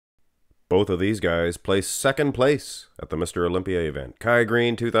Both of these guys placed second place at the Mr. Olympia event. Kai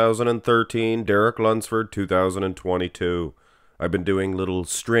Greene 2013, Derek Lunsford 2022. I've been doing little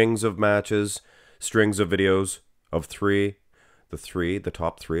strings of matches, strings of videos of three. The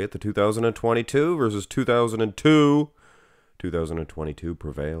top three at the 2022 versus 2002. 2022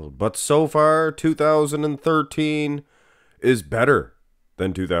 prevailed. But so far, 2013 is better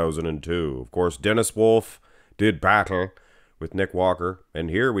than 2002. Of course, Dennis Wolf did battle with Nick Walker.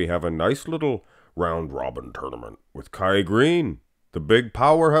 And here we have a nice little round-robin tournament with Kai Greene, the big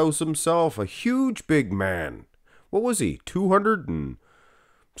powerhouse himself, a huge big man. What was he, 200 and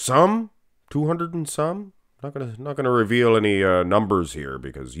some? 200 and some? Not gonna reveal any numbers here,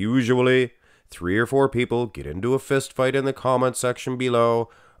 because usually 3 or 4 people get into a fist fight in the comment section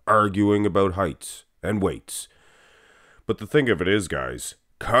below, arguing about heights and weights. But the thing of it is, guys,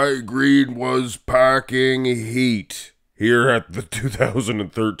 Kai Greene was packing heat here at the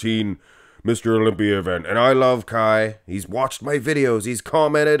 2013 Mr. Olympia event. And I love Kai. He's watched my videos. He's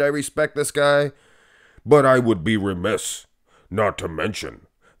commented. I respect this guy. But I would be remiss not to mention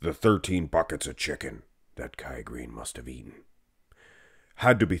the 13 buckets of chicken that Kai Greene must have eaten.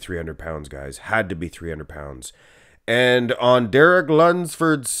 Had to be 300 pounds, guys. Had to be 300 pounds. And on Derek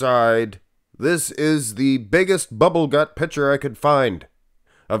Lunsford's side, this is the biggest bubble gut picture I could find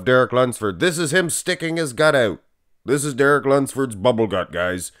of Derek Lunsford. This is him sticking his gut out. This is Derek Lunsford's bubble gut,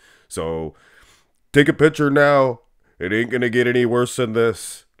 guys. So take a picture now. It ain't gonna get any worse than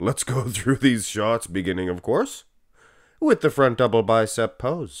this. Let's go through these shots, beginning, of course, with the front double bicep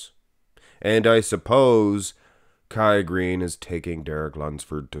pose. And I suppose Kai Greene is taking Derek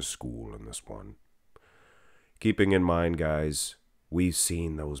Lunsford to school in this one. Keeping in mind, guys, we've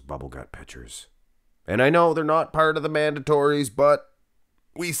seen those bubble gut pictures. And I know they're not part of the mandatories, but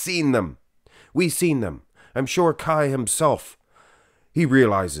we've seen them. We've seen them. I'm sure Kai himself, he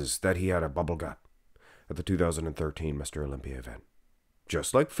realizes that he had a bubble gut at the 2013 Mr. Olympia event.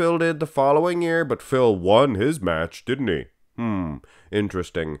 Just like Phil did the following year, but Phil won his match, didn't he?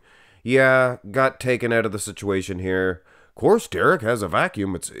 Interesting. Yeah, got taken out of the situation here. Of course, Derek has a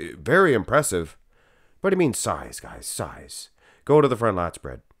vacuum. It's very impressive. But I mean size, guys, size. Go to the front lat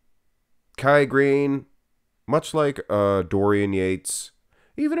spread. Kai Greene, much like Dorian Yates,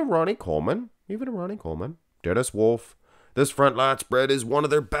 even a Ronnie Coleman, Dennis Wolf, this front lat spread is one of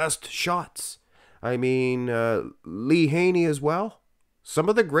their best shots. I mean, Lee Haney as well. Some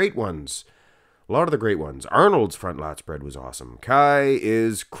of the great ones. A lot of the great ones. Arnold's front lat spread was awesome. Kai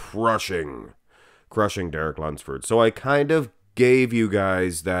is crushing Derek Lunsford. So I kind of gave you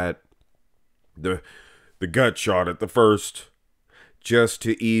guys that, the gut shot at the first, just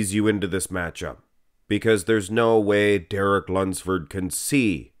to ease you into this matchup. Because there's no way Derek Lunsford can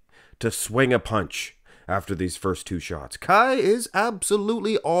see to swing a punch after these first 2 shots. Kai is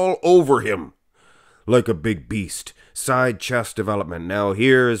absolutely all over him like a big beast. Side chest development. Now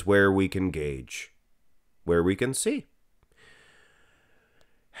here's where we can gauge, where we can see.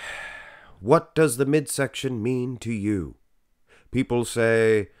 What does the midsection mean to you? People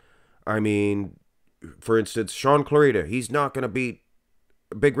say, I mean, for instance, Sean Clarita, he's not going to beat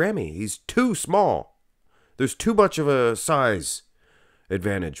Big Ramy. He's too small. There's too much of a size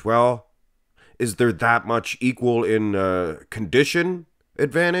advantage. Well, is there that much equal in condition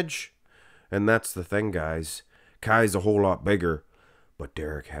advantage? And that's the thing, guys. Kai's a whole lot bigger, but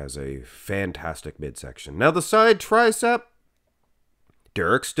Derek has a fantastic midsection. Now the side tricep,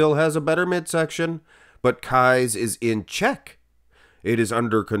 Derek still has a better midsection, but Kai's is in check. It is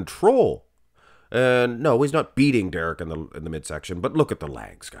under control. And no, he's not beating Derek in the midsection, but look at the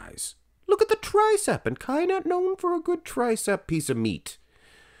legs, guys. Look at the tricep, and Kai not known for a good tricep piece of meat.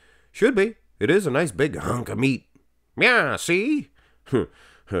 Should be. It is a nice big hunk of meat. Yeah, see? Been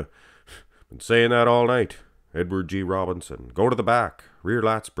saying that all night. Edward G. Robinson. Go to the back. Rear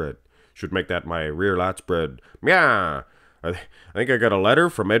lat spread. Should make that my rear lat spread. Yeah. I think I got a letter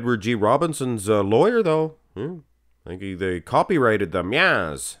from Edward G. Robinson's lawyer, though. I think they copyrighted the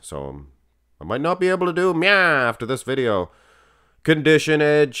meows. So I might not be able to do meow after this video. Condition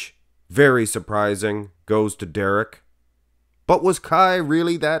edge. Very surprising. Goes to Derek. But was Kai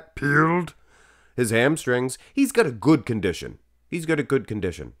really that peeled? His hamstrings. He's got a good condition.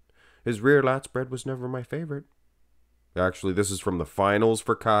 His rear lat spread was never my favorite. Actually, this is from the finals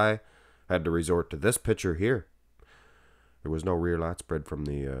for Kai. Had to resort to this picture here. There was no rear lat spread from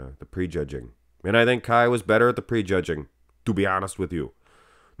the prejudging. And I think Kai was better at the prejudging, to be honest with you.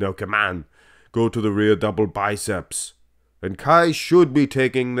 Now, come on. Go to the rear double biceps. And Kai should be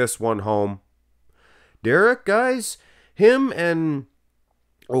taking this one home. Derek, guys, him and,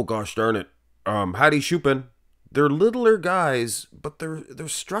 oh gosh darn it, Hadi Chupin, they're littler guys, but their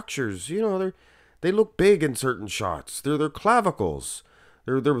structures, they look big in certain shots. Their clavicles,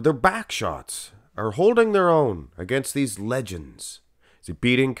 their back shots are holding their own against these legends. Is he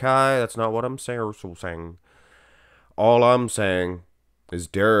beating Kai? That's not what I'm saying. All I'm saying is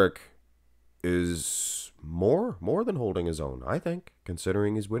Derek is more than holding his own, I think,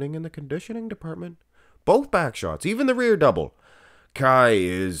 considering he's winning in the conditioning department. Both back shots, even the rear double. Kai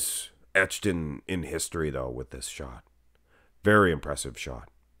is etched in history, though, with this shot. Very impressive shot.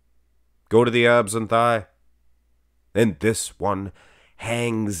 Go to the abs and thigh. And this one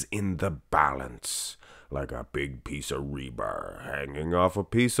hangs in the balance like a big piece of rebar hanging off a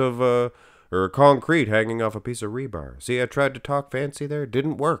piece of, or concrete hanging off a piece of rebar. See, I tried to talk fancy there.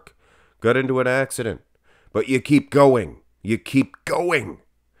 Didn't work. Got into an accident. But you keep going. You keep going.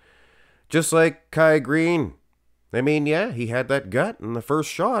 Just like Kai Greene. I mean, yeah, he had that gut in the first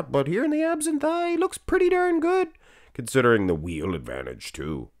shot, but here in the abs and thigh, he looks pretty darn good, considering the wheel advantage,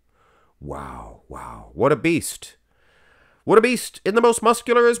 too. Wow. What a beast. What a beast in the most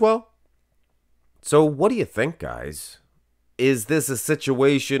muscular as well. So what do you think, guys? Is this a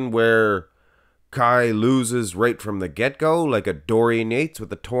situation where Kai loses right from the get-go, like a Dorian Yates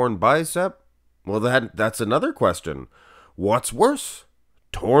with a torn bicep? Well, that's another question. What's worse?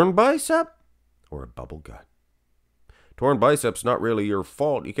 Torn bicep or a bubble gut? Torn bicep's not really your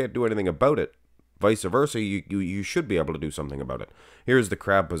fault. You can't do anything about it. Vice versa, you should be able to do something about it. Here's the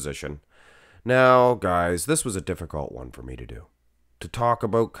crab position. Now, guys, this was a difficult one for me to do. To talk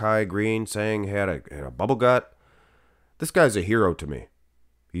about Kai Greene saying he had a bubble gut. This guy's a hero to me.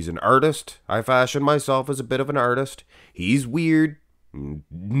 He's an artist. I fashion myself as a bit of an artist. He's weird.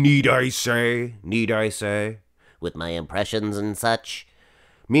 Need I say? With my impressions and such.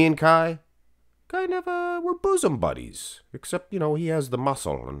 Me and Kai kind of we're bosom buddies, except he has the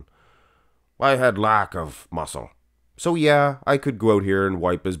muscle and I had lack of muscle. So yeah, I could go out here and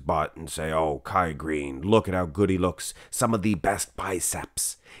wipe his butt and say, oh, Kai Greene, look at how good he looks, some of the best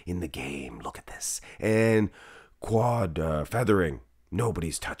biceps in the game, look at this, and quad feathering,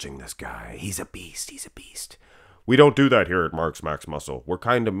 nobody's touching this guy, he's a beast. We don't do that here at Mark's Max Muscle. We're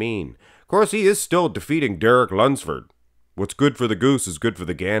kind of mean. Of course, he is still defeating Derek Lunsford. What's good for the goose is good for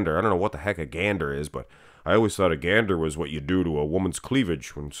the gander. I don't know what the heck a gander is, but I always thought a gander was what you do to a woman's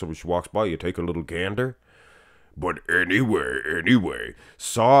cleavage. When somebody walks by, you take a little gander. But anyway,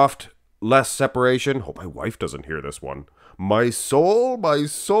 soft, less separation. Hope my wife doesn't hear this one. My soul.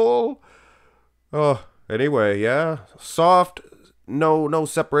 Oh, anyway, yeah. Soft, no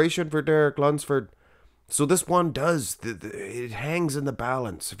separation for Derek Lunsford. So this one does. It hangs in the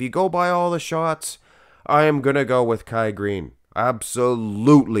balance. If you go by all the shots, I am going to go with Kai Greene.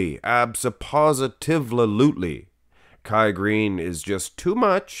 Absolutely. Abso-positively. Kai Greene is just too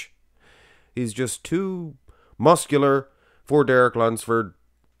much. He's just too muscular for Derek Lunsford.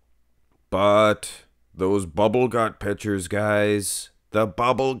 But those bubble gut pictures, guys. The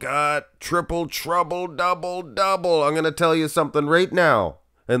bubble gut, triple trouble, double. I'm going to tell you something right now.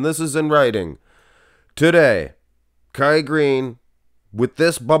 And this is in writing. Today, Kai Greene, with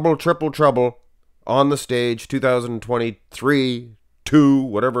this bubble triple trouble on the stage, 2023, 2,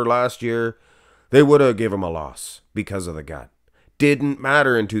 whatever last year, they would have given him a loss because of the gut. Didn't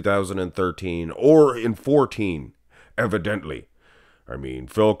matter in 2013 or in 14, evidently. I mean,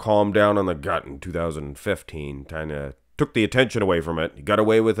 Phil calmed down on the gut in 2015, kind of took the attention away from it. He got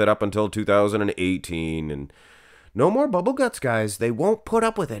away with it up until 2018, and no more bubble guts, guys. They won't put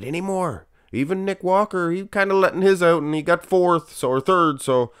up with it anymore. Even Nick Walker, he kind of letting his out, and he got fourth or third,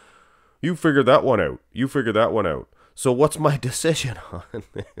 so you figured that one out. So what's my decision on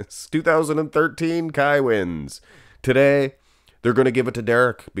this? 2013, Kai wins. Today, they're going to give it to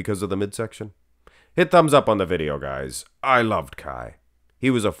Derek because of the midsection. Hit thumbs up on the video, guys. I loved Kai. He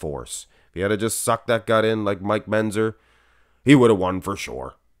was a force. If he had to just suck that gut in like Mike Menzer, he would have won for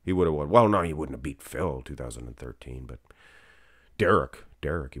sure. He would have won. Well, no, he wouldn't have beat Phil 2013, but Derek,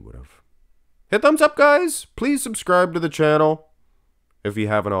 he would have. Hit thumbs up, guys. Please subscribe to the channel if you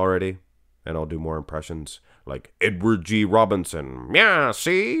haven't already, and I'll do more impressions like Edward G. Robinson. Meow,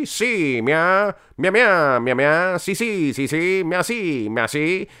 see, meow, meow, meow, meow, meow, see, meow, see, meow,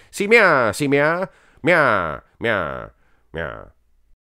 see meow, meow, meow, meow.